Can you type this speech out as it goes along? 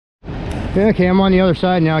Okay, I'm on the other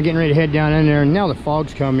side now, getting ready to head down in there. And now the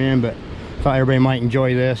fog's come in, but thought everybody might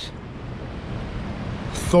enjoy this.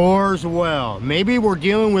 Thor's well. Maybe we're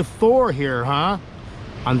dealing with Thor here, huh?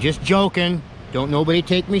 I'm just joking. Don't nobody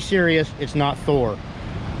take me serious. It's not Thor.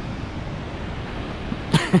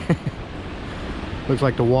 Looks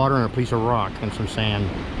like the water and a piece of rock and some sand.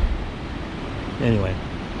 Anyway,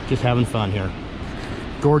 just having fun here.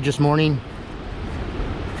 Gorgeous morning.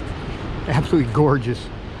 Absolutely gorgeous.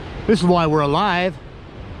 This is why we're alive,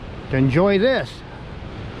 to enjoy this.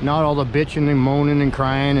 Not all the bitching and moaning and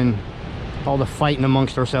crying and all the fighting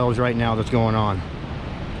amongst ourselves right now that's going on.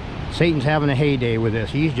 Satan's having a heyday with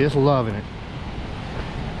this. He's just loving it.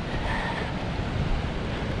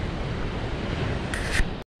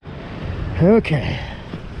 Okay.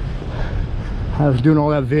 I was doing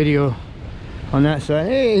all that video on that side.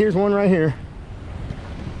 Hey, here's one right here.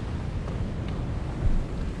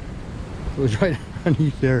 It was right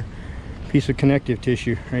underneath there. Piece of connective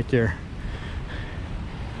tissue right there.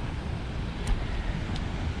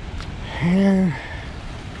 And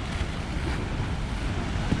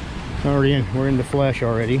already in, we're in the flesh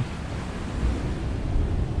already.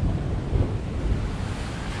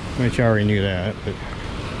 Which I already knew that, but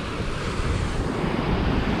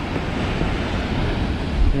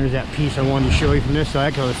there's that piece I wanted to show you from this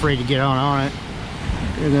side because I was afraid to get on it.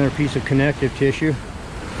 There's another piece of connective tissue.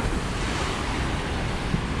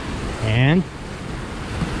 And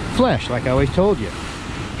flesh, like I always told you.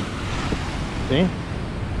 See?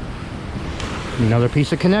 Another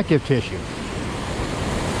piece of connective tissue.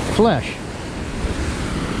 Flesh.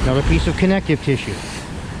 Another piece of connective tissue.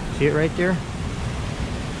 See it right there?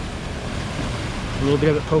 A little bit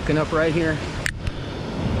of it poking up right here.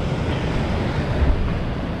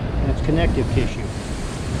 That's connective tissue.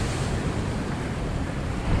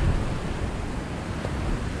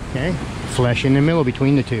 Okay? Flesh in the middle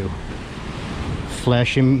between the two.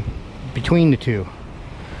 Flesh in between the two.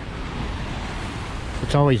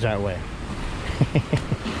 It's always that way.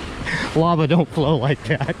 Lava don't flow like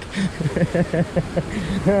that.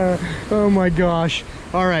 Oh my gosh.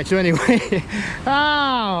 Alright, so anyway.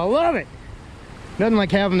 Oh, love it. Nothing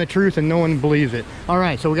like having the truth and no one believes it.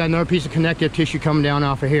 Alright, so we got another piece of connective tissue coming down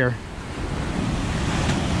off of here.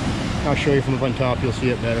 I'll show you from up on top, you'll see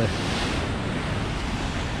it better.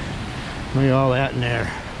 Look at all that in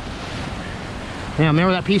there. Now,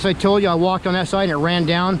 remember that piece I told you? I walked on that side and it ran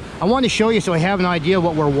down. I wanted to show you so I have an idea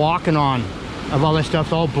what we're walking on. Of all this stuff,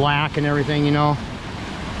 it's all black and everything, you know.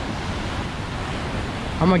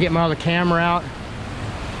 I'm gonna get my other camera out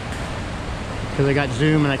because I got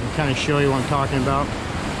zoom and I can kind of show you what I'm talking about.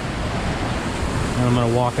 And I'm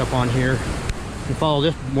gonna walk up on here and follow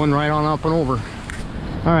this one right on up and over.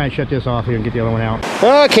 All right, shut this off here and get the other one out.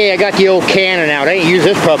 Okay, I got the old Canon out. I ain't used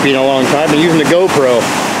this puppy in a long time. I've been using the GoPro,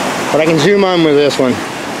 but I can zoom on with this one.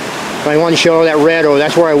 I want to show that red over.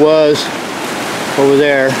 That's where I was over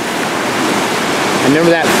there.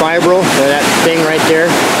 Remember that fibril, that thing right there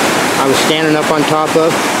I was standing up on top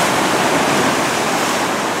of?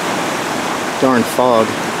 Darn fog.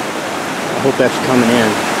 I hope that's coming in.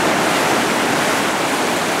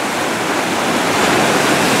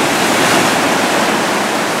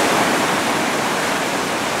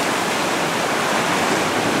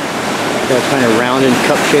 That kind of rounded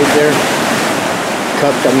cup shape there.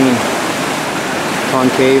 Cupped, I mean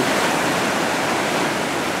concave.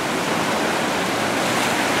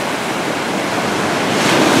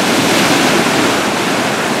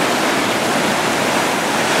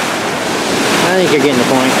 I think you're getting the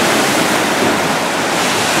point.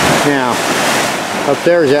 Now, up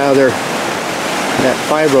there is that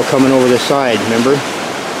fibro coming over the side, remember?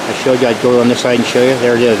 I showed you I'd go on this side and show you.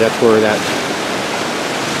 There it is, that's where that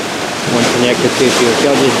one connective tissue. See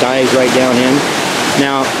how it just dives right down in?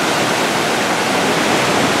 Now,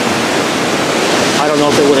 I don't know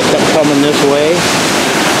if it would have kept coming this way.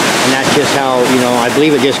 And that's just how, you know, I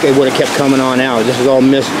believe it would have kept coming on out. This is all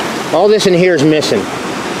missed. All this in here is missing.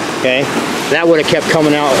 Okay? That would have kept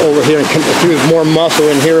coming out over here and through more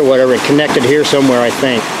muscle in here or whatever, and connected here somewhere, I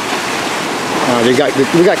think. We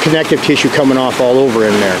got connective tissue coming off all over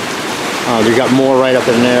in there. We got more right up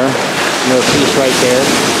in there. Another piece right there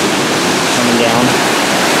coming down.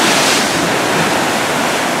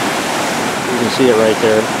 You can see it right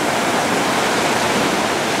there.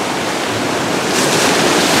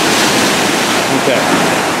 Okay.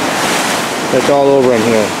 That's all over in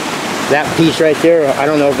here. That piece right there, I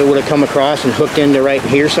don't know if it would have come across and hooked into right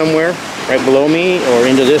here somewhere, right below me, or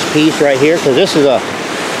into this piece right here, because this is I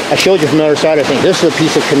showed you from the other side, I think. This is a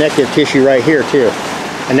piece of connective tissue right here, too.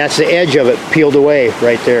 And that's the edge of it peeled away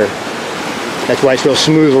right there. That's why it's so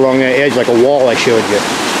smooth along that edge, like a wall I showed you.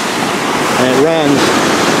 And it runs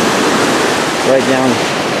right down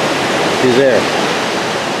to there.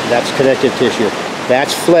 That's connective tissue.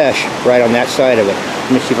 That's flesh right on that side of it.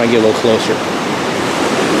 Let me see if I can get a little closer.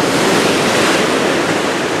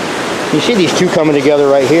 You see these two coming together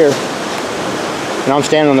right here. And I'm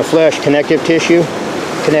standing on the flesh, connective tissue,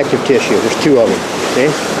 connective tissue. There's two of them,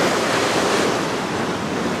 see?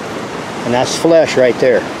 And that's flesh right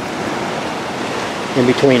there, in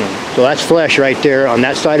between them. So that's flesh right there on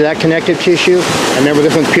that side of that connective tissue. And remember,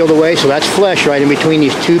 this one's peeled away, so that's flesh right in between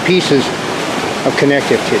these two pieces of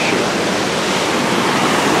connective tissue.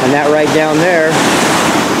 And that right down there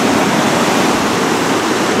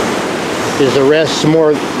is the rest, some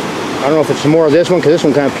more. I don't know if it's more of this one, because this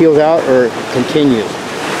one kind of peels out or it continues.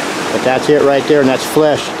 But that's it right there, and that's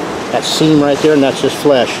flesh. That seam right there, and that's just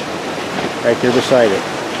flesh. Right there beside it.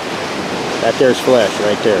 That there's flesh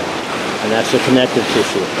right there. And that's the connective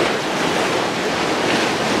tissue.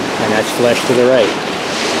 And that's flesh to the right.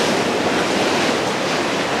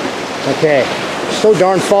 Okay. It's so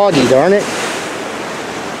darn foggy, darn it.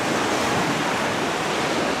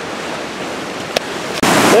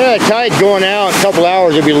 Yeah, the tide's going out. In a couple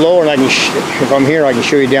hours it'll be lower, and I can, if I'm here, I can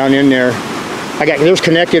show you down in there. There's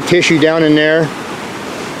connective tissue down in there.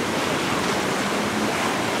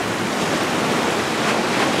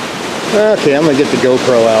 Okay, I'm gonna get the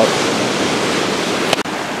GoPro out.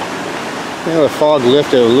 The fog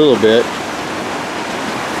lifted a little bit.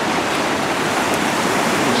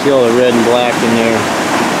 You see all the red and black in there.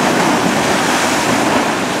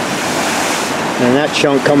 And that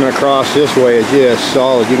chunk coming across this way is just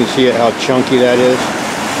solid. You can see it, how chunky that is.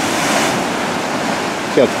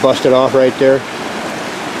 See how it's busted off right there?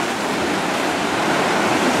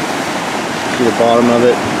 See the bottom of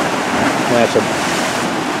it?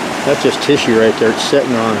 That's just tissue right there. It's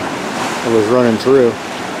sitting on. It was running through.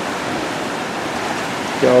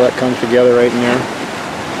 See how that comes together right in there?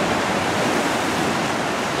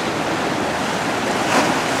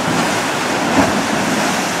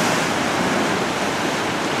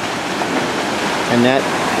 And that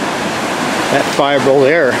fibril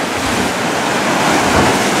there,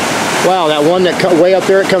 wow, that one that way up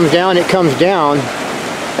there, it comes down.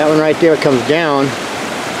 That one right there, it comes down,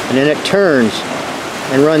 and then it turns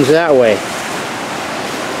and runs that way.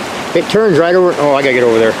 It turns right over. Oh, I gotta get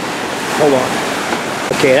over there. Hold on.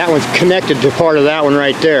 Okay, that one's connected to part of that one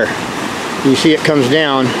right there. You see it comes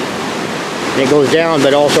down, and it goes down,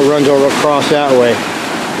 but also runs over across that way.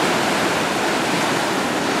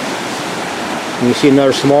 And you see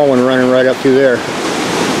another small one running right up through there.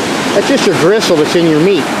 That's just your gristle that's in your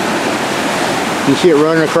meat. You see it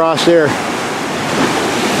running across there.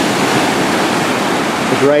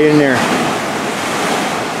 It's right in there.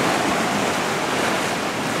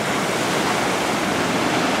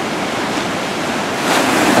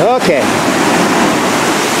 Okay.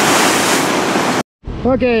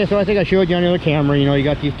 Okay, so I think I showed you on the other camera, you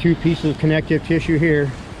got these two pieces of connective tissue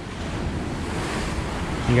here.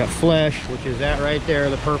 You got flesh, which is that right there,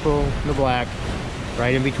 the purple and the black,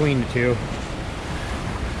 right in between the two.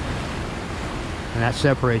 And that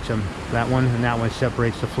separates them. That one and that one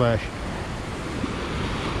separates the flesh.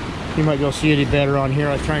 You might be able to see it better on here.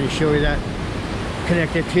 I was trying to show you that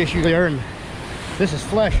connective tissue there, and this is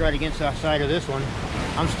flesh right against the side of this one.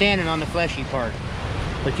 I'm standing on the fleshy part,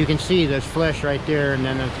 but you can see there's flesh right there, and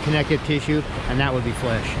then the connective tissue, and that would be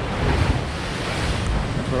flesh.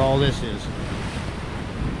 That's what all this is.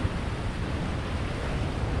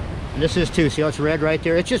 And this is too. See how it's red right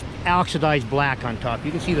there? It's just oxidized black on top.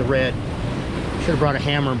 You can see the red. Should have brought a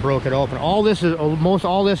hammer and broke it open. All this is, almost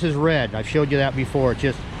all this is red. I've showed you that before. It's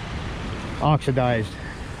just oxidized.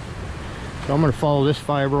 So I'm going to follow this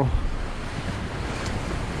fibril.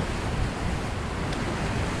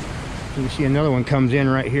 You can see another one comes in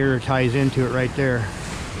right here, ties into it right there.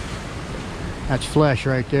 That's flesh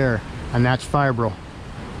right there, and that's fibril.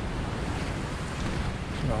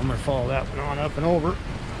 So I'm going to follow that one on up and over.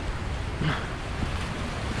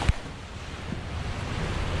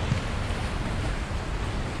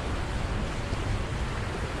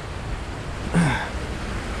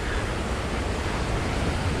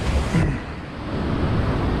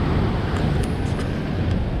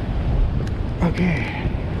 Okay.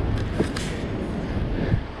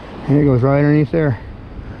 And it goes right underneath there.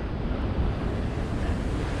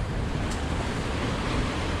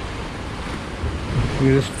 Look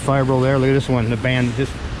at this fibril there. Look at this one, the band, this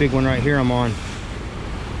big one right here I'm on.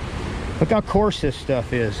 Look how coarse this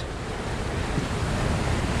stuff is.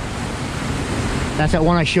 That's that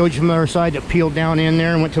one I showed you from the other side that peeled down in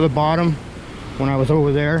there and went to the bottom when I was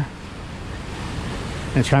over there.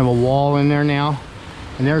 And it's kind of a wall in there now.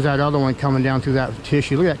 And there's that other one coming down through that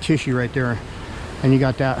tissue. Look at that tissue right there. And you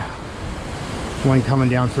got that one coming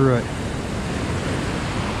down through it.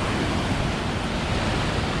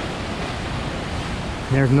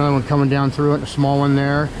 There's another one coming down through it, a small one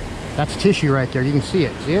there. That's tissue right there. You can see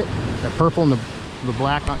it. See it? The purple and the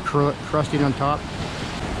black not crusted on top.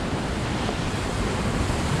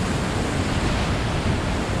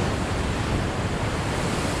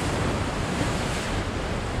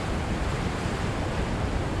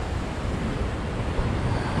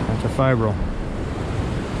 That's a fibril,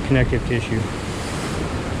 connective tissue.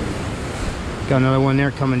 Got another one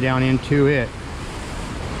there coming down into it.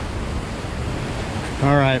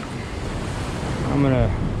 All right, I'm gonna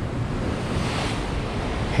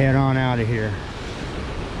head on out of here.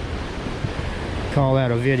 Call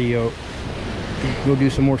that a video. Go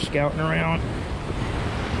do some more scouting around.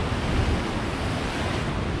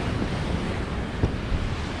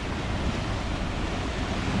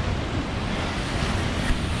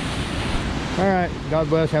 All right, God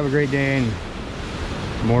bless, have a great day, and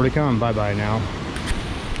more to come. Bye-bye now.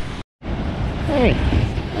 Hey,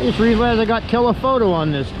 I just realized I got telephoto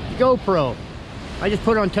on this GoPro. I just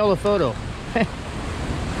put it on telephoto.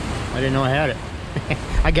 I didn't know I had it.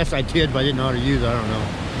 I guess I did, but I didn't know how to use it. I don't know.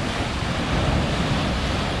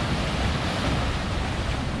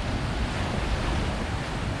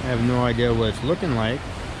 I have no idea what it's looking like.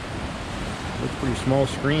 Looks pretty small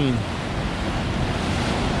screen.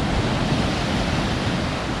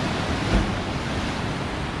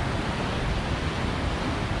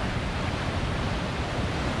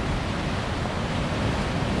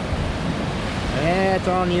 That's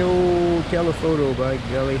on the old telephoto, by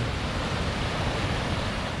golly.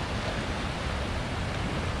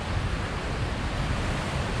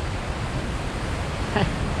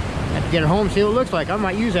 Have to get it home, see what it looks like. I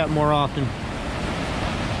might use that more often.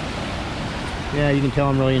 Yeah, you can tell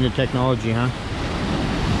I'm really into technology, huh?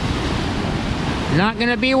 Not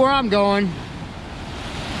gonna be where I'm going.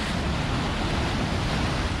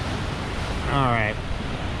 All right.